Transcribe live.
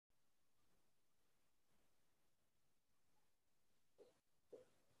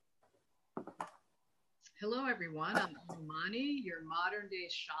Hello, everyone. I'm Umani, your modern day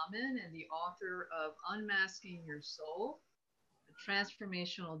shaman and the author of Unmasking Your Soul, a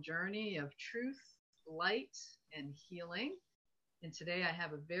transformational journey of truth, light, and healing. And today I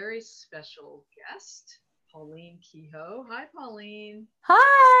have a very special guest, Pauline Kehoe. Hi, Pauline.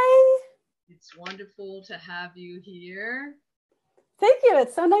 Hi. It's wonderful to have you here. Thank you.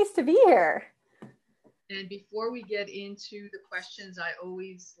 It's so nice to be here. And before we get into the questions, I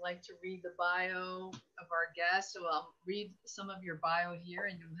always like to read the bio of our guests. So I'll read some of your bio here,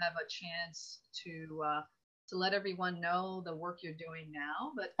 and you'll have a chance to let everyone know the work you're doing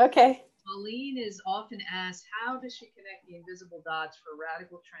now. But okay. Pauline is often asked, how does she connect the invisible dots for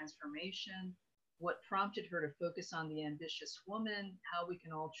radical transformation? What prompted her to focus on the ambitious woman? How we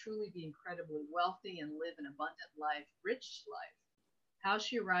can all truly be incredibly wealthy and live an abundant life, rich life? How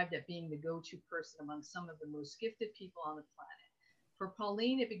she arrived at being the go-to person among some of the most gifted people on the planet. For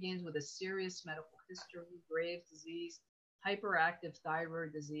Pauline, it begins with a serious medical history, Graves' disease, hyperactive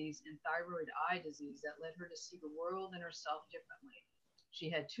thyroid disease, and thyroid eye disease that led her to see the world and herself differently. She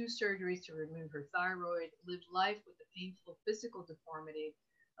had 2 surgeries to remove her thyroid, lived life with the painful physical deformity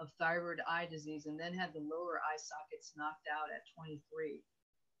of thyroid eye disease, and then had the lower eye sockets knocked out at 23.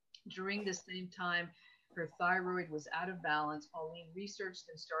 During the same time, her thyroid was out of balance. Pauline researched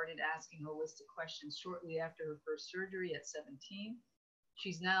and started asking holistic questions shortly after her first surgery at 17.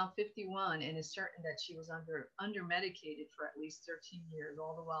 She's now 51 and is certain that she was under medicated for at least 13 years,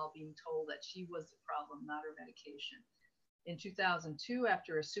 all the while being told that she was the problem, not her medication. In 2002,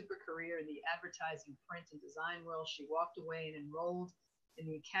 after a super career in the advertising, print, and design world, she walked away and enrolled in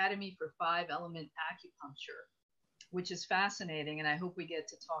the Academy for 5-Element Acupuncture, which is fascinating, and I hope we get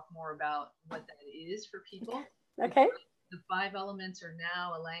to talk more about what that is for people. Okay. The 5 elements are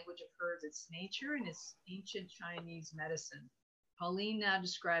now a language of hers, its nature, and its ancient Chinese medicine. Pauline now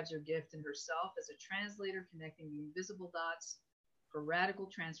describes her gift and herself as a translator connecting the invisible dots for radical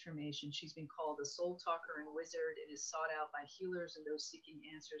transformation. She's been called a soul talker and wizard and is sought out by healers and those seeking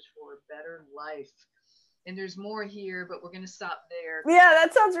answers for a better life. And there's more here, but we're going to stop there. Yeah,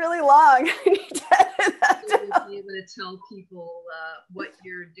 that sounds really long. I need to edit that So we'll down. be able to tell people what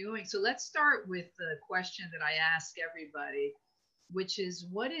you're doing. So let's start with the question that I ask everybody, which is,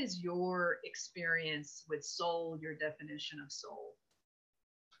 what is your experience with soul, your definition of soul?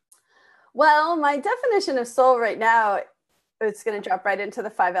 Well, my definition of soul right now, it's going to drop right into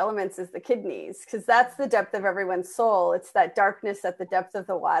the 5 elements, is the kidneys, because that's the depth of everyone's soul. It's that darkness at the depth of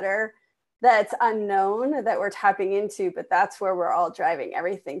the water that's unknown that we're tapping into, but that's where we're all driving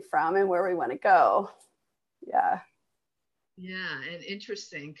everything from and where we want to go. Yeah. Yeah, and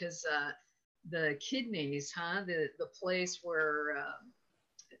interesting, because the kidneys, the place where,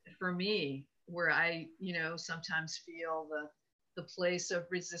 for me, where I, sometimes feel the place of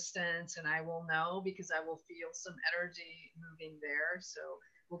resistance, and I will know because I will feel some energy moving there. So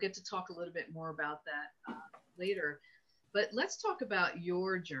we'll get to talk a little bit more about that later. But let's talk about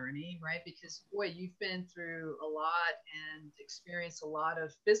your journey, right? Because, boy, you've been through a lot and experienced a lot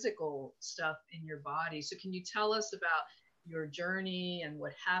of physical stuff in your body. So can you tell us about your journey and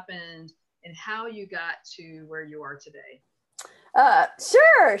what happened and how you got to where you are today?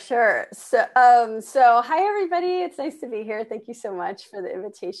 Sure. So hi, everybody. It's nice to be here. Thank you so much for the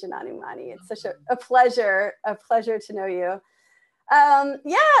invitation, Animani. It's such a pleasure to know you.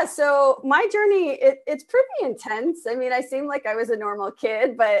 So my journey, it's pretty intense. I mean, I seemed like I was a normal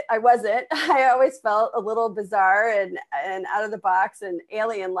kid, but I wasn't. I always felt a little bizarre and out of the box and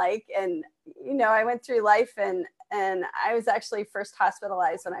alien-like. And, I went through life and I was actually first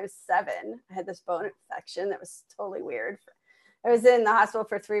hospitalized when I was 7. I had this bone infection that was totally weird. I was in the hospital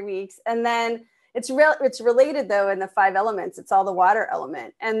for 3 weeks. And then it's related, though, in the 5 elements. It's all the water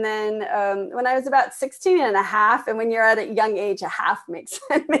element. And then when I was about 16 and a half, and when you're at a young age, a half makes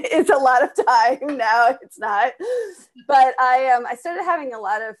it's a lot of time. Now it's not. But I started having a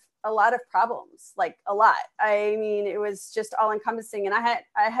lot of problems, like a lot. I mean, it was just all encompassing. And I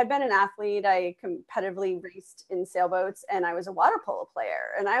had been an athlete. I competitively raced in sailboats, and I was a water polo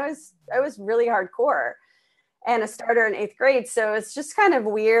player. And I was really hardcore and a starter in 8th grade. So it's just kind of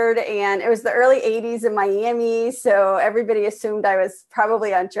weird. And it was the early 80s in Miami. So everybody assumed I was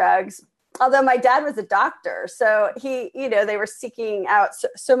probably on drugs. Although my dad was a doctor. So they were seeking out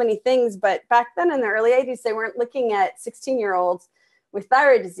so many things. But back then in the early 80s, they weren't looking at 16-year-olds with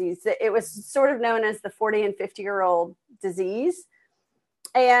thyroid disease. It was sort of known as the 40 and 50-year-old disease.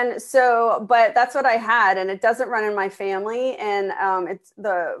 And so, but that's what I had, and it doesn't run in my family. And it's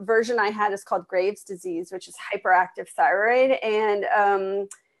the version I had is called Graves' disease, which is hyperactive thyroid. And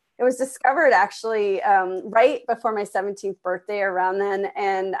It was discovered actually right before my 17th birthday, around then.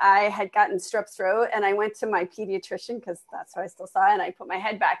 And I had gotten strep throat, and I went to my pediatrician because that's how I still saw it. And I put my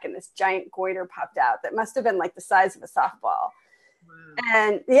head back, and this giant goiter popped out that must have been like the size of a softball. Wow.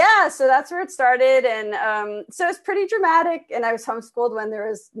 And yeah, so that's where it started. And so it's pretty dramatic. And I was homeschooled when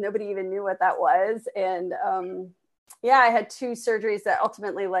nobody even knew what that was. And yeah, I had 2 surgeries that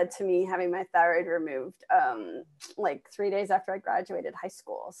ultimately led to me having my thyroid removed like 3 days after I graduated high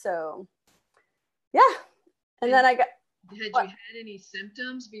school. So yeah. And then I got... Had you had any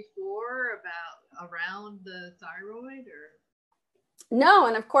symptoms before around the thyroid, or? No.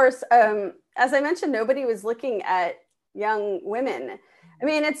 And of course, as I mentioned, nobody was looking at young women. I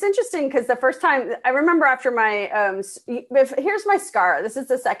mean, it's interesting because the first time I remember after my, here's my scar. This is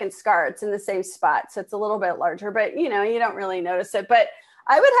the second scar. It's in the same spot. So it's a little bit larger, but you don't really notice it. But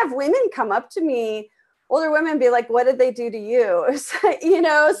I would have women come up to me, older women, be like, what did they do to you?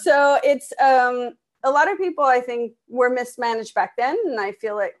 So it's a lot of people, I think, were mismanaged back then. And I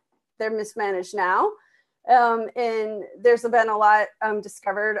feel like they're mismanaged now. And there's been a lot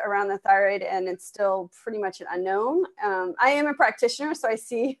discovered around the thyroid, and it's still pretty much an unknown. I am a practitioner, so I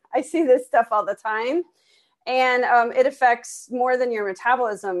see this stuff all the time, and it affects more than your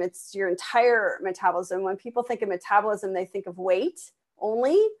metabolism. It's your entire metabolism. When people think of metabolism, they think of weight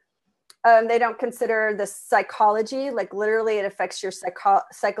only. They don't consider the psychology, like literally it affects your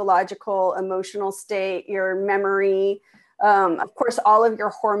psychological, emotional state, your memory, of course, all of your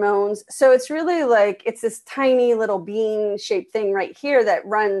hormones. So it's really like, it's this tiny little bean shaped thing right here that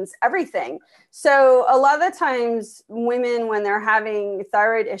runs everything. So a lot of the times women, when they're having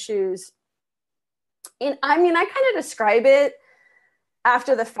thyroid issues, I kind of describe it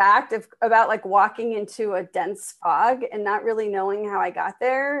after the fact about like walking into a dense fog and not really knowing how I got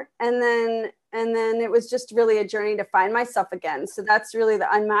there. And then it was just really a journey to find myself again. So that's really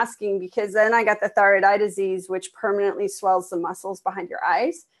the unmasking, because then I got the thyroid eye disease, which permanently swells the muscles behind your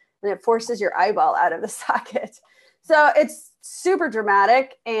eyes and it forces your eyeball out of the socket. So it's super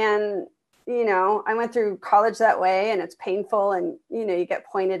dramatic. And, I went through college that way, and it's painful, and, you get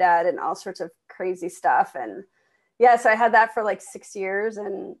pointed at and all sorts of crazy stuff. And yeah, so I had that for like 6 years.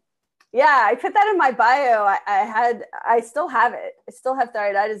 And yeah, I put that in my bio. I still have it. I still have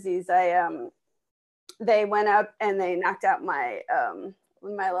thyroid eye disease. They went up and they knocked out my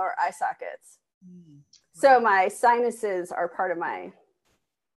lower eye sockets. So my sinuses are part of my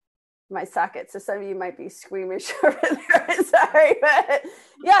socket. So some of you might be squeamish over there. Sorry, but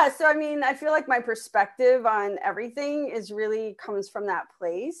yeah. So I feel like my perspective on everything comes from that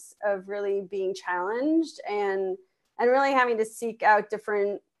place of really being challenged and really having to seek out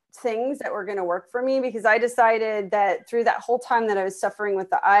different things that were going to work for me, because I decided that through that whole time that I was suffering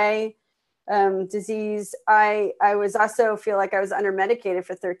with the eye disease, I was also feel like I was under medicated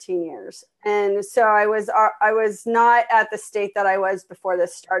for 13 years. And so I was not at the state that I was before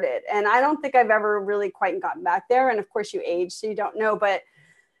this started. And I don't think I've ever really quite gotten back there. And of course you age, so you don't know, but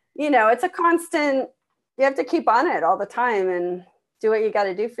it's a constant, you have to keep on it all the time and do what you got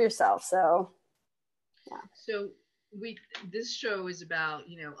to do for yourself. So, yeah. So this show is about,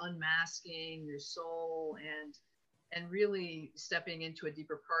 unmasking your soul and really stepping into a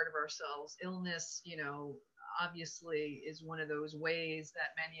deeper part of ourselves. Illness, obviously is one of those ways that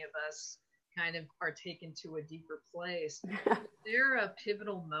many of us kind of are taken to a deeper place. Is there a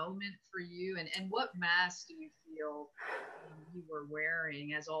pivotal moment for you? And what mask do you feel you were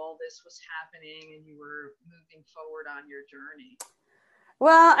wearing as all this was happening and you were moving forward on your journey?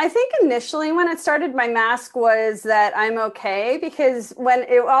 Well, I think initially when it started, my mask was that I'm okay, because when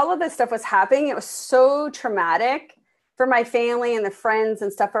all of this stuff was happening, it was so traumatic for my family and the friends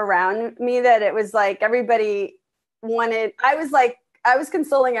and stuff around me that it was like everybody I was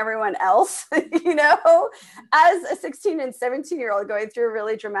consoling everyone else, as a 16 and 17-year-old going through a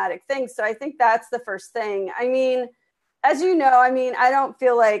really dramatic thing. So I think that's the first thing. As you know, I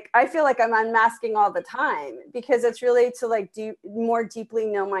feel like I'm unmasking all the time, because it's really to more deeply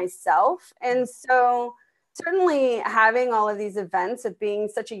know myself. And so certainly having all of these events of being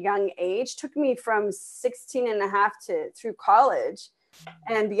such a young age took me from 16 and a half through college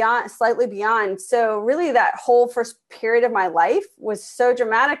and beyond, slightly beyond. So really that whole first period of my life was so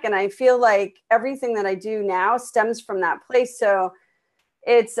dramatic. And I feel like everything that I do now stems from that place. So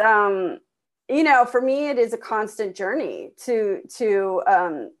it's, for me, it is a constant journey to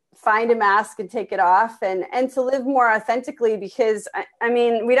find a mask and take it off and to live more authentically, because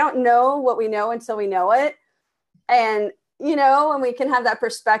we don't know what we know until we know it. And, when we can have that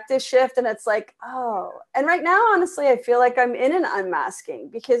perspective shift, and it's like, oh, and right now, honestly, I feel like I'm in an unmasking,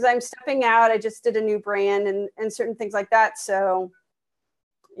 because I'm stepping out. I just did a new brand and certain things like that. So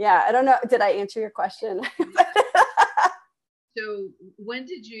Yeah, I don't know. Did I answer your question? So when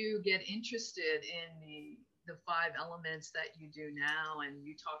did you get interested in the five elements that you do now? And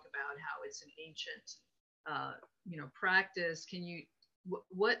you talk about how it's an ancient, practice. Can you,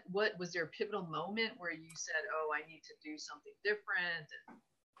 what was there a pivotal moment where you said, oh, I need to do something different?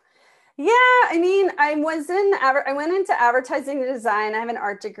 Yeah, I mean, I went into advertising and design. I have an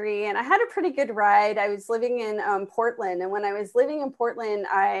art degree, and I had a pretty good ride. I was living in Portland, and when I was living in Portland,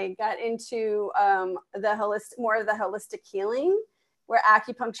 I got into more of the holistic healing, where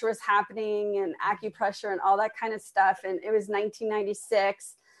acupuncture was happening and acupressure and all that kind of stuff. And it was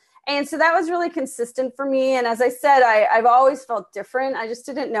 1996. And so that was really consistent for me. And as I said, I've always felt different. I just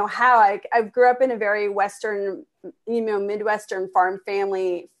didn't know how. I grew up in a very Western, Midwestern farm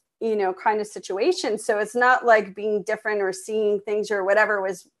family, kind of situation. So it's not like being different or seeing things or whatever.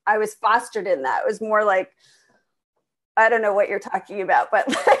 I was fostered in that. It was more like, I don't know what you're talking about, but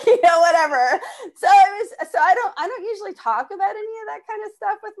like, whatever. So I don't usually talk about any of that kind of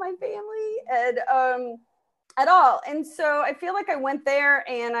stuff with my family and at all. And so I feel like I went there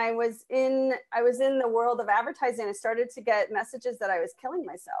and I was in the world of advertising. I started to get messages that I was killing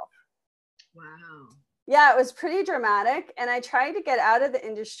myself. Wow. Yeah, it was pretty dramatic. And I tried to get out of the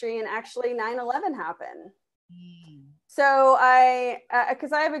industry, and actually 9/11 happened. So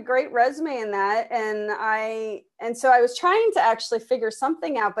because I have a great resume in that, and so I was trying to actually figure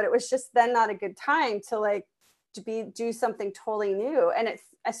something out, but it was just then not a good time to do something totally new. And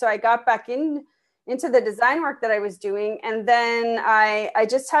so I got back into the design work that I was doing, and then I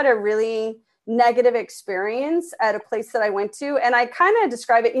just had a really negative experience at a place that I went to. And I kind of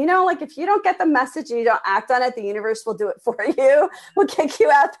describe it, like if you don't get the message and you don't act on it, the universe will do it for you. Will kick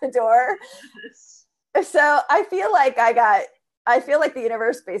you out the door. So I feel like the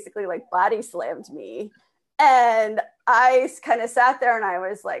universe basically like body slammed me. And I kind of sat there and I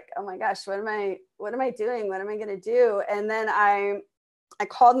was like, oh my gosh, what am I doing? What am I going to do? And then I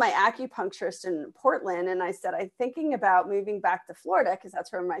called my acupuncturist in Portland and I said, I'm thinking about moving back to Florida because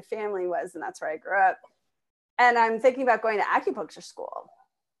that's where my family was and that's where I grew up. And I'm thinking about going to acupuncture school.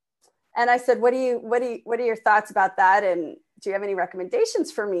 And I said, what are your thoughts about that? And do you have any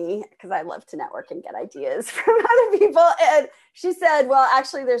recommendations for me? Because I love to network and get ideas from other people. And she said, well,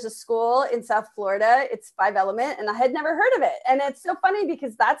 actually there's a school in South Florida. It's 5 element. And I had never heard of it. And it's so funny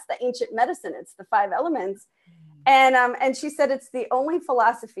because that's the ancient medicine. It's the 5 elements. And she said, it's the only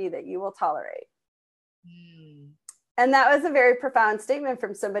philosophy that you will tolerate. And that was a very profound statement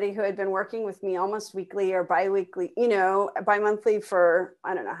from somebody who had been working with me almost weekly or bi-weekly, bi-monthly for,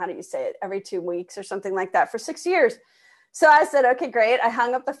 I don't know, how do you say it? Every 2 weeks or something like that for 6 years. So I said, okay, great. I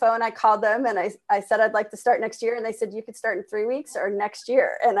hung up the phone. I called them and I said, I'd like to start next year. And they said, you could start in 3 weeks or next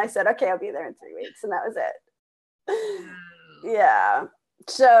year. And I said, okay, I'll be there in 3 weeks. And that was it. Yeah.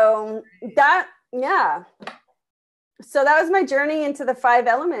 So so that was my journey into the 5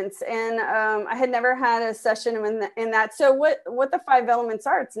 elements. And I had never had a session in that. So what the 5 elements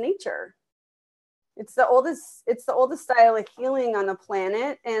are, it's nature. It's the oldest style of healing on the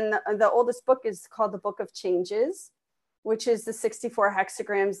planet. And the oldest book is called the Book of Changes, which is the 64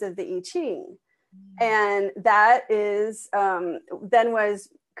 hexagrams of the I Ching. And that is then was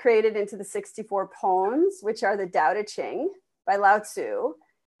created into the 64 poems, which are the Tao Te Ching by Lao Tzu.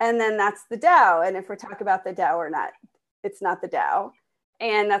 And then that's the Tao. And if we're talking about the Tao or not, it's not the Tao.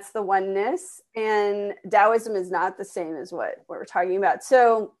 And that's the oneness. And Taoism is not the same as what we're talking about.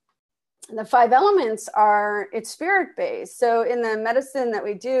 So the 5 elements it's spirit-based. So in the medicine that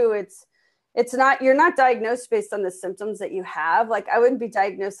we do, it's not, you're not diagnosed based on the symptoms that you have. Like I wouldn't be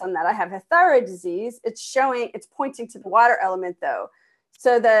diagnosed on that. I have a thyroid disease. It's pointing to the water element though.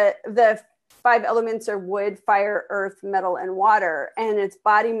 So the 5 elements are wood, fire, earth, metal, and water. And it's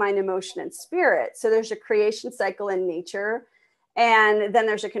body, mind, emotion, and spirit. So there's a creation cycle in nature. And then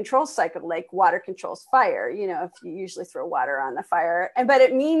there's a control cycle, like water controls fire, if you usually throw water on the fire. But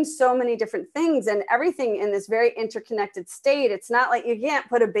it means so many different things and everything in this very interconnected state. It's not like you can't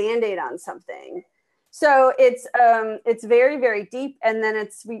put a Band-Aid on something. So it's very, very deep. And then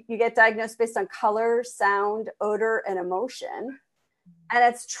you get diagnosed based on color, sound, odor, and emotion. And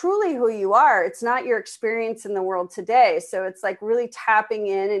it's truly who you are. It's not your experience in the world today. So it's like really tapping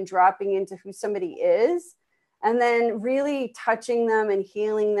in and dropping into who somebody is, and then really touching them and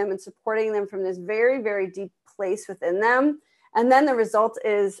healing them and supporting them from this very, very deep place within them. And then the result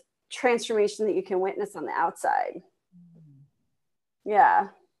is transformation that you can witness on the outside. Yeah.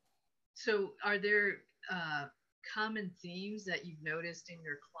 So are there common themes that you've noticed in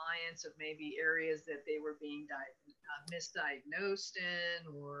your clients of maybe areas that they were being misdiagnosed in,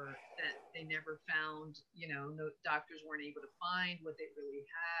 or that they never found, no doctors weren't able to find what they really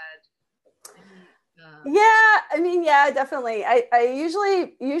had? Yeah, I mean, yeah, definitely. I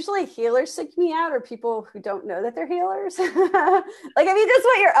usually healers seek me out, or people who don't know that they're healers. Like, if you just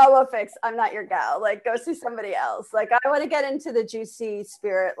want your elbow fixed, I'm not your gal. Like, go see somebody else. Like, I want to get into the juicy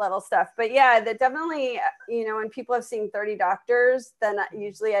spirit level stuff. But yeah, that definitely, when people have seen 30 doctors, then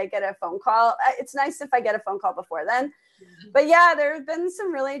usually I get a phone call. It's nice if I get a phone call before then. But yeah, there have been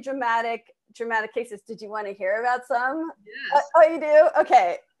some really dramatic cases. Did you want to hear about some? Yes. Oh, you do?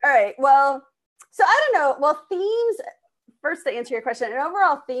 Okay. All right. Well, so I don't know. Well, themes, first to answer your question, an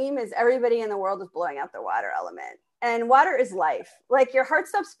overall theme is everybody in the world is blowing out their water element. And water is life. Like, your heart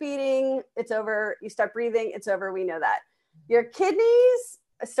stops beating, it's over. You stop breathing, it's over. We know that. Your kidneys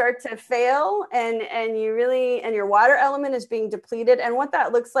start to fail, and your water element is being depleted. And what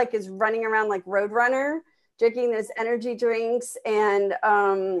that looks like is running around like Roadrunner, drinking those energy drinks and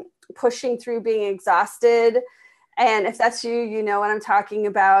pushing through, being exhausted. And if that's you, you know what I'm talking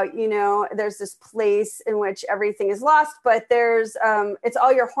about. There's this place in which everything is lost, but it's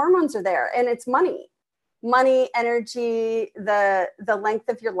all your hormones are there, and it's money, energy, the length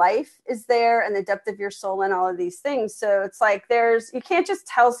of your life is there, and the depth of your soul, and all of these things. So it's like, you can't just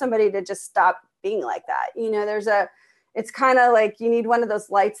tell somebody to just stop being like that. It's kind of like you need one of those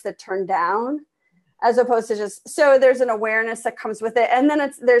lights that turn down, as opposed to so there's an awareness that comes with it. And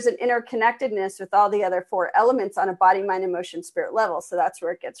then there's an interconnectedness with all the other 4 elements on a body, mind, emotion, spirit level. So that's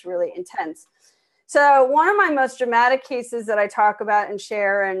where it gets really intense. So one of my most dramatic cases that I talk about and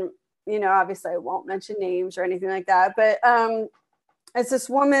share, and, obviously I won't mention names or anything like that, but it's this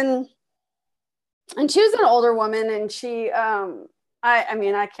woman, and she was an older woman, and she,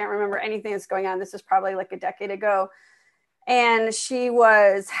 I can't remember anything that's going on. This is probably like a decade ago. And she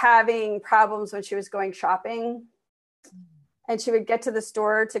was having problems when she was going shopping, and she would get to the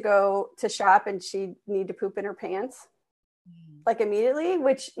store to go to shop, and she'd need to poop in her pants, like immediately,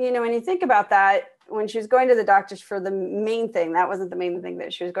 which, when you think about that, when she was going to the doctors for the main thing, that wasn't the main thing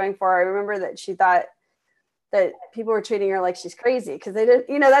that she was going for. I remember that she thought that people were treating her like she's crazy, because they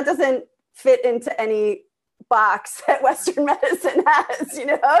didn't, that doesn't fit into any box that Western medicine has,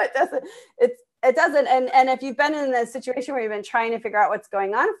 it doesn't. And if you've been in a situation where you've been trying to figure out what's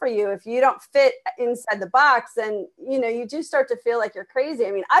going on for you, if you don't fit inside the box, then, you do start to feel like you're crazy.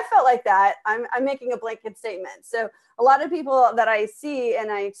 I mean, I felt like that. I'm making a blanket statement. So a lot of people that I see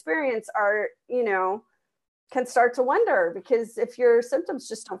and I experience are, can start to wonder, because if your symptoms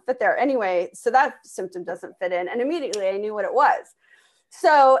just don't fit there anyway, so that symptom doesn't fit in. And immediately I knew what it was.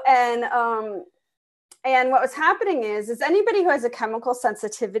 So, and what was happening is anybody who has a chemical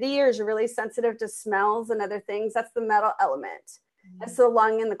sensitivity or is really sensitive to smells and other things, that's the metal element. That's the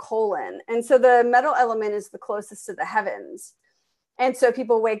lung and the colon. And so the metal element is the closest to the heavens. And so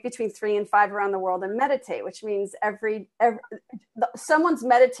people wake between 3 and 5 around the world and meditate, which means someone's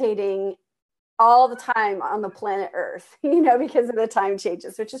meditating all the time on the planet Earth, because of the time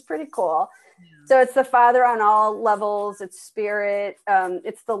changes, which is pretty cool. Yeah. So it's the Father on all levels. It's spirit.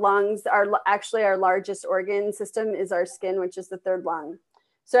 It's the lungs. Our largest organ system is our skin, which is the 3rd lung.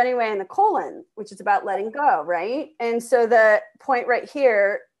 So anyway, and the colon, which is about letting go, right? And so the point right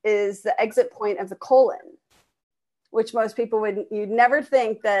here is the exit point of the colon, which most people you'd never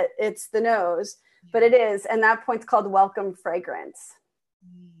think that it's the nose, but it is. And that point's called welcome fragrance.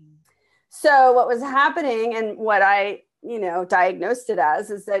 So what was happening, and what I, diagnosed it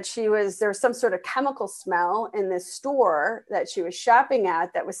as, is that there was some sort of chemical smell in this store that she was shopping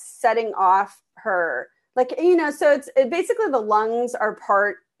at that was setting off her, so it's basically the lungs are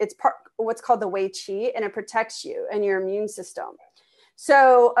it's part what's called the Wei Qi, and it protects you and your immune system.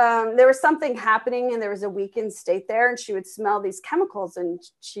 So there was something happening, and there was a weakened state there, and she would smell these chemicals, and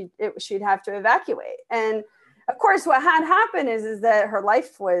she'd have to evacuate. And of course, what had happened is that her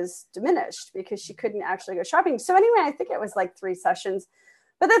life was diminished because she couldn't actually go shopping. So anyway, I think it was like 3 sessions.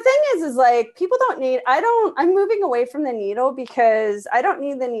 But the thing is like, people I'm moving away from the needle, because I don't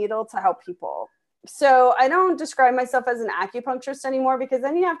need the needle to help people. So I don't describe myself as an acupuncturist anymore, because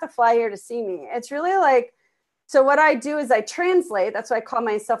then you have to fly here to see me. It's really like, so what I do is I translate. That's why I call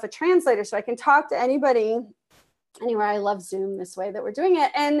myself a translator. So I can talk to anybody anywhere. I love Zoom this way that we're doing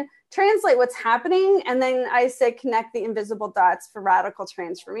it, and translate what's happening. And then I say, connect the invisible dots for radical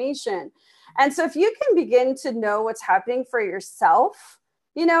transformation. And so if you can begin to know what's happening for yourself,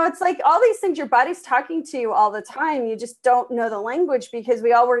 it's like all these things, your body's talking to you all the time. You just don't know the language, because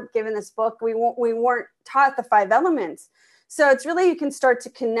we all were given this book. We weren't taught the 5 elements. So it's really, you can start to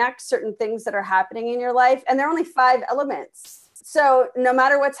connect certain things that are happening in your life. And there are only 5 elements. So no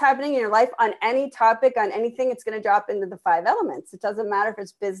matter what's happening in your life on any topic, on anything, it's going to drop into the 5 elements. It doesn't matter if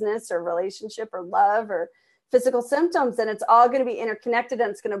it's business or relationship or love or physical symptoms, and it's all going to be interconnected, and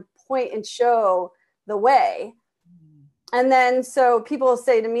it's going to point and show the way. And then, so people will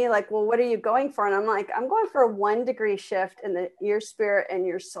say to me, like, well, what are you going for? And I'm like, I'm going for a 1 degree shift in your spirit and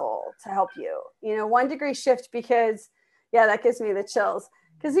your soul to help you, 1 degree shift, because yeah, that gives me the chills.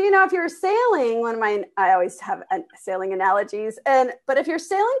 Because, if you're sailing, I always have sailing analogies. But if you're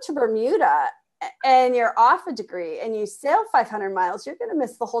sailing to Bermuda and you're off a degree and you sail 500 miles, you're going to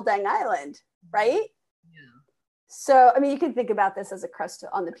miss the whole dang island, right? So, I mean, you can think about this as a crust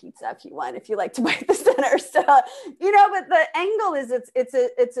on the pizza if you want, if you like to bite the center. So, but the angle is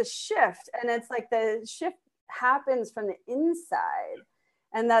it's a shift, and it's like the shift happens from the inside,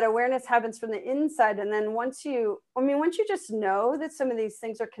 and that awareness happens from the inside. And then once you just know that some of these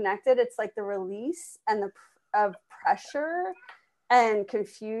things are connected, it's like the release of pressure and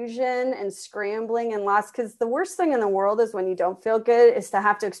confusion and scrambling and loss. Because the worst thing in the world is when you don't feel good is to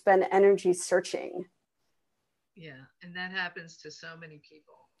have to expend energy searching. Yeah. And that happens to so many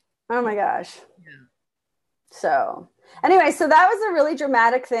people. Oh my gosh. Yeah. So anyway, so that was a really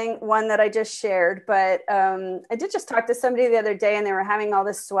dramatic one that I just shared. But I did just talk to somebody the other day, and they were having all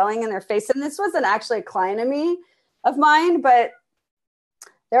this swelling in their face. And this wasn't actually a client of mine, but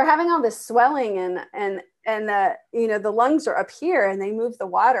they're having all this swelling, and the lungs are up here, and they move the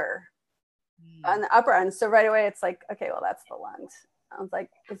water on the upper end. So right away it's like, okay, well, that's the lungs. I was like,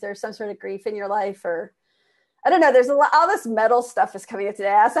 is there some sort of grief in your life, or I don't know. There's all this metal stuff is coming up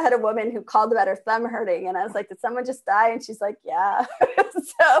today. I also had a woman who called about her thumb hurting, and I was like, did someone just die? And she's like, yeah.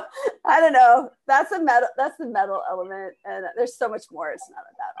 So I don't know. That's the metal element. And there's so much more. It's not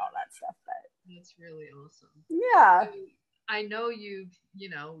about all that stuff, but that's really awesome. Yeah. So I know you've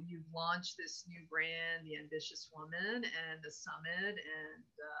launched this new brand, The Ambitious Woman, and the summit, and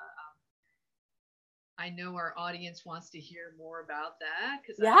I know our audience wants to hear more about that.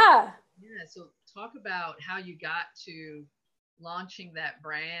 So talk about how you got to launching that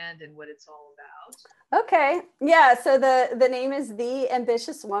brand and what it's all about. Okay. Yeah. So the name is The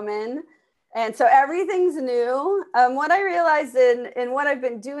Ambitious Woman. And so everything's new. What I realized in what I've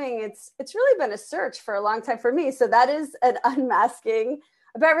been doing, it's really been a search for a long time for me. So that is an unmasking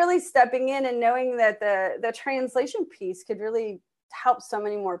about really stepping in and knowing that the translation piece could really help so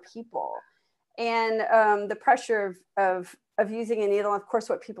many more people. And the pressure of using a needle, of course,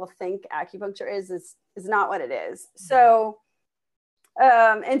 what people think acupuncture is not what it is. So,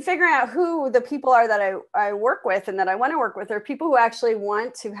 and figuring out who the people are that I work with and that I want to work with are people who actually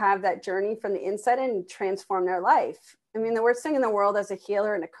want to have that journey from the inside and transform their life. I mean, the worst thing in the world as a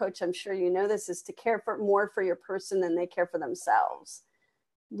healer and a coach, I'm sure you know this, is to care more for your person than they care for themselves.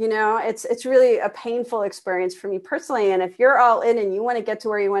 It's really a painful experience for me personally. And if you're all in and you want to get to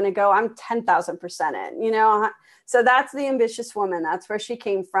where you want to go, I'm 10,000% in, so that's The Ambitious Woman. That's where she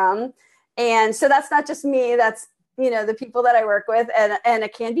came from. And so that's not just me, that's, the people that I work with, and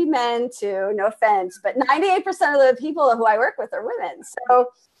it can be men too, no offense, but 98% of the people who I work with are women.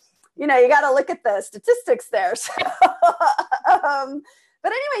 So, you got to look at the statistics there. So,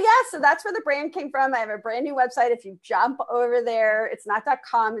 but anyway, yeah, so that's where the brand came from. I have a brand new website. If you jump over there, it's not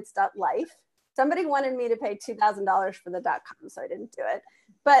 .com, it's .life. Somebody wanted me to pay $2,000 for the .com, so I didn't do it.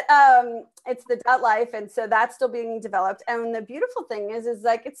 But it's the .life, and so that's still being developed. And the beautiful thing is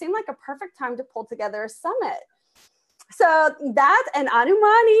like it seemed like a perfect time to pull together a summit. So that and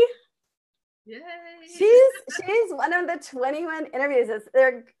Anumani. Yay. She's one of the 21 interviews.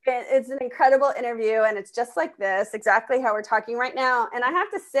 It's an incredible interview, and it's just like this, exactly how we're talking right now. And I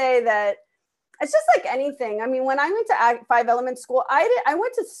have to say that it's just like anything. I mean, when I went to 5 Element School, I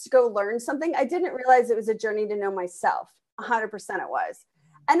went to go learn something. I didn't realize it was a journey to know myself. 100% it was.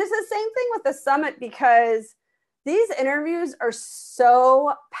 And it's the same thing with the summit, because these interviews are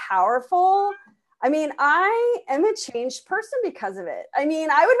so powerful. I mean, I am a changed person because of it. I mean,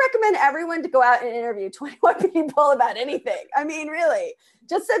 I would recommend everyone to go out and interview 21 people about anything. I mean, really,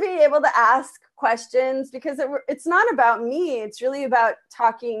 just to be able to ask questions, because it's not about me. It's really about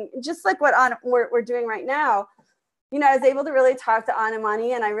talking, just like what we're doing right now. I was able to really talk to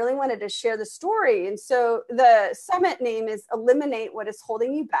Anumani, and I really wanted to share the story. And so the summit name is Eliminate What Is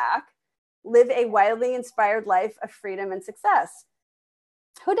Holding You Back, Live a Wildly Inspired Life of Freedom and Success.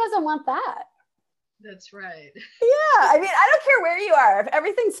 Who doesn't want that? That's right. Yeah. I mean, I don't care where you are. If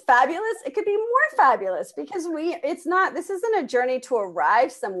everything's fabulous, it could be more fabulous, because this isn't a journey to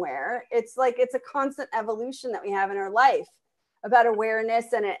arrive somewhere. It's like, it's a constant evolution that we have in our life about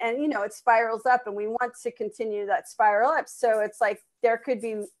awareness, and it spirals up, and we want to continue that spiral up. So it's like there could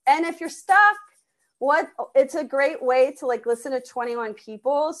be, and if you're stuck, it's a great way to like listen to 21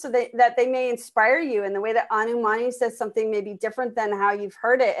 people so that they may inspire you in the way that Anu Mani says something maybe different than how you've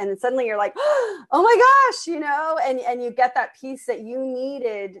heard it. And then suddenly you're like, oh my gosh, and you get that piece that you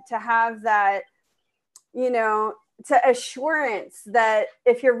needed to have that, to assurance that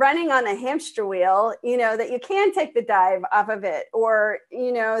if you're running on a hamster wheel, that you can take the dive off of it, or,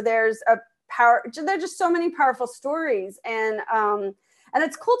 there's just so many powerful stories. And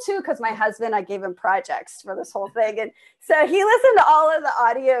it's cool too, because my husband, I gave him projects for this whole thing. And so he listened to all of the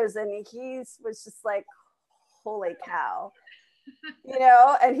audios and he was just like, holy cow,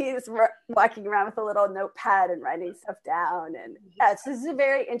 and he's walking around with a little notepad and writing stuff down. And this is a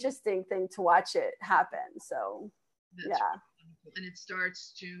very interesting thing to watch it happen. So That's really cool. And it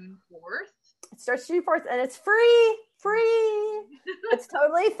starts June 4th. It starts June 4th and it's free. It's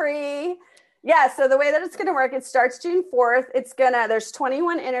totally free. Yeah, so the way that it's going to work, it starts June 4th. There's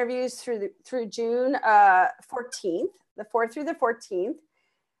 21 interviews through June 14th, the 4th through the 14th.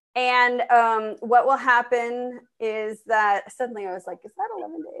 And what will happen is that suddenly I was like, is that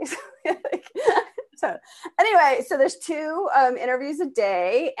 11 days? So anyway, so there's 2 interviews a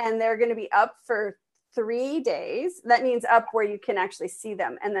day, and they're going to be up for 3 days. That means up where you can actually see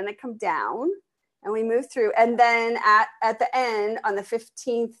them. And then they come down. And we move through. And then at the end, on the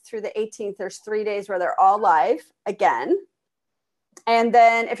 15th through the 18th, there's 3 days where they're all live again. And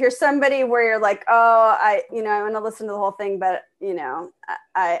then if you're somebody where you're like, oh, I want to listen to the whole thing, but,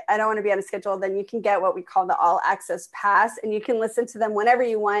 I don't want to be on a schedule, then you can get what we call the all access pass. And you can listen to them whenever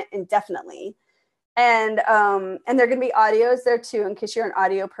you want indefinitely. And they're going to be audios there too, in case you're an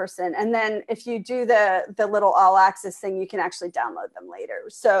audio person. And then if you do the little all access thing, you can actually download them later.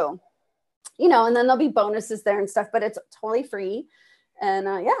 So, and then there'll be bonuses there and stuff, but it's totally free. And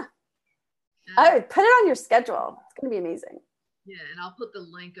I would put it on your schedule. It's going to be amazing. Yeah. And I'll put the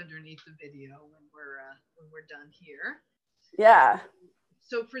link underneath the video when we're done here. Yeah.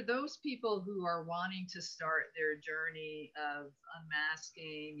 So for those people who are wanting to start their journey of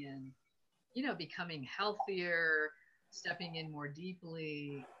unmasking and, becoming healthier, stepping in more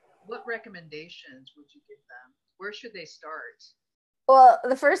deeply, what recommendations would you give them? Where should they start? Well,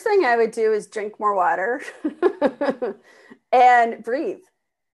 the first thing I would do is drink more water and breathe.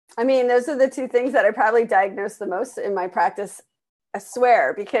 I mean, those are the 2 things that I probably diagnose the most in my practice, I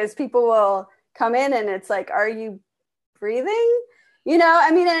swear, because people will come in and it's like, are you breathing?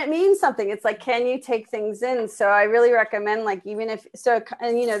 And it means something. It's like, can you take things in? So I really recommend, like,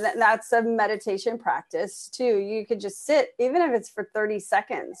 that's a meditation practice too. You could just sit, even if it's for 30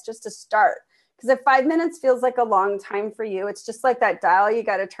 seconds, just to start. Because if 5 minutes feels like a long time for you, it's just like that dial you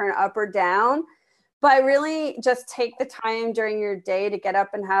got to turn up or down. But really just take the time during your day to get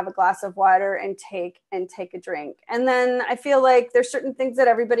up and have a glass of water and take a drink. And then I feel like there's certain things that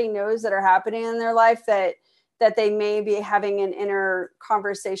everybody knows that are happening in their life that they may be having an inner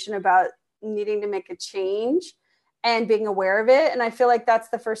conversation about needing to make a change and being aware of it. And I feel like that's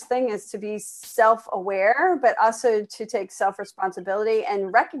the first thing, is to be self-aware, but also to take self-responsibility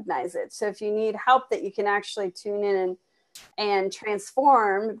and recognize it. So if you need help, that you can actually tune in and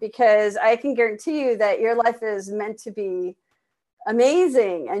transform, because I can guarantee you that your life is meant to be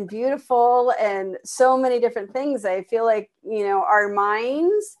amazing and beautiful and so many different things. I feel like, our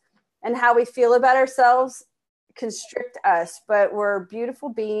minds and how we feel about ourselves constrict us, but we're beautiful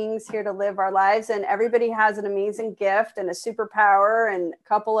beings here to live our lives, and everybody has an amazing gift and a superpower, and a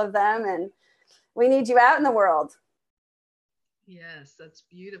couple of them, and we need you out in the world. Yes, that's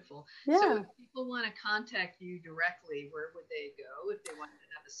beautiful. Yeah. So if people want to contact you directly, where would they go if they wanted to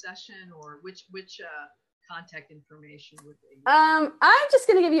have a session, or which contact information would they use? I'm just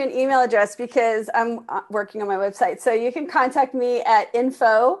going to give you an email address because I'm working on my website. So you can contact me at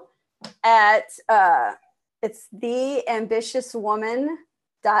info at it's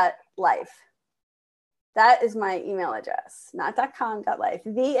theambitiouswoman.life. That is my email address, not .com, .life.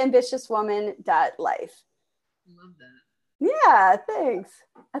 Theambitiouswoman.life. Love that. Yeah, thanks.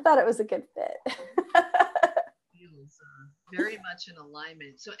 I thought it was a good fit. Feels very much in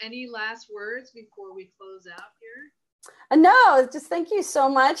alignment. So any last words before we close out here? No, just thank you so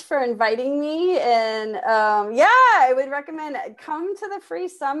much for inviting me. And I would recommend come to the free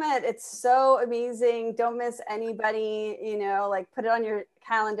summit. It's so amazing. Don't miss anybody, put it on your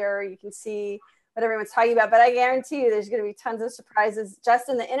calendar. You can see what everyone's talking about. But I guarantee you there's going to be tons of surprises just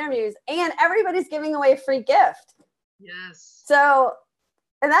in the interviews. And everybody's giving away a free gift. Yes. So,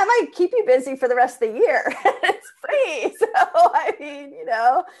 and that might keep you busy for the rest of the year. It's free. So, I mean,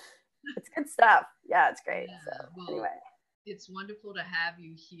 it's good stuff. Yeah, it's great. Yeah, so, anyway. It's wonderful to have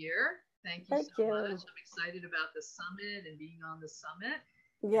you here. Thank you so Thank much. you. I'm excited about the summit and being on the summit.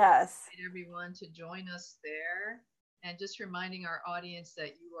 And Yes. I invite everyone to join us there. And just reminding our audience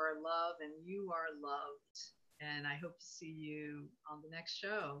that you are loved and you are loved. And I hope to see you on the next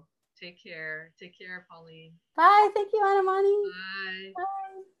show. Take care. Take care, Pauline. Bye. Thank you, Anamani. Bye. Bye.